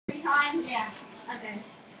Yeah. Okay.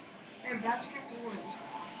 They're about to press 1.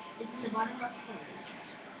 It's in the bottom left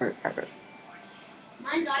corner.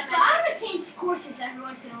 Mine's automatic. I'm gonna change courses every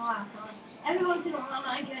once in a while, so every once in a while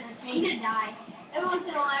I'm gonna think to die. Every once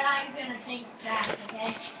in a while I'm gonna think fast,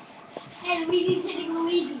 okay? Hey, Luigi's hitting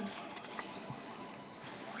Luigi.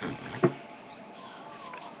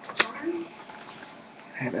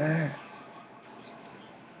 Hello.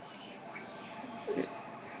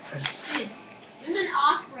 Dude, there's an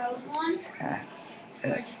off-road one.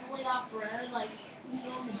 Or just fully off-road, like you can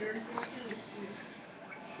go on the dirt or something.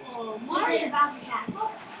 Whoa, Mario about the castle?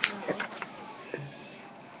 No.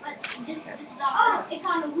 But this is off-road. Oh, it's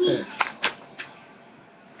on the Wii.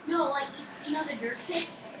 No, like you know the dirt pit?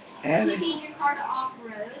 Keeping your car to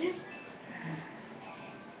off-road.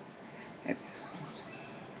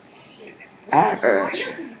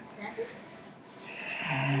 Mario's in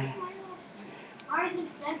 7? Mario's in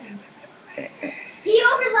 7. He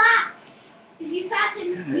overlapped! If you passed him,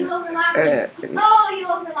 you overlapped him. Oh, you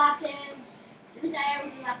overlapped him. Because I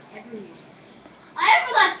overlapped everyone. I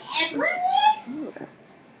overlapped everyone?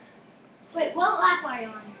 Wait, what lap are you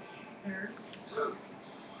on? 3rd.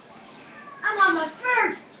 I'm on my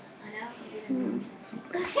 1st! I know.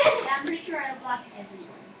 I'm pretty sure I overlapped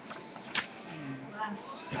everyone. Wow.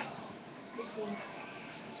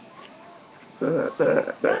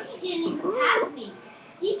 Yoshi didn't even pass me.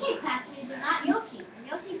 DK passed me, but not Yoshi.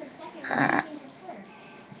 Yoshi for 2nd, and DK for 3rd.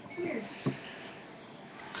 Weird.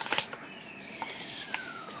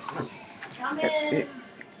 Come in.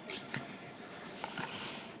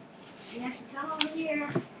 You have to come over here.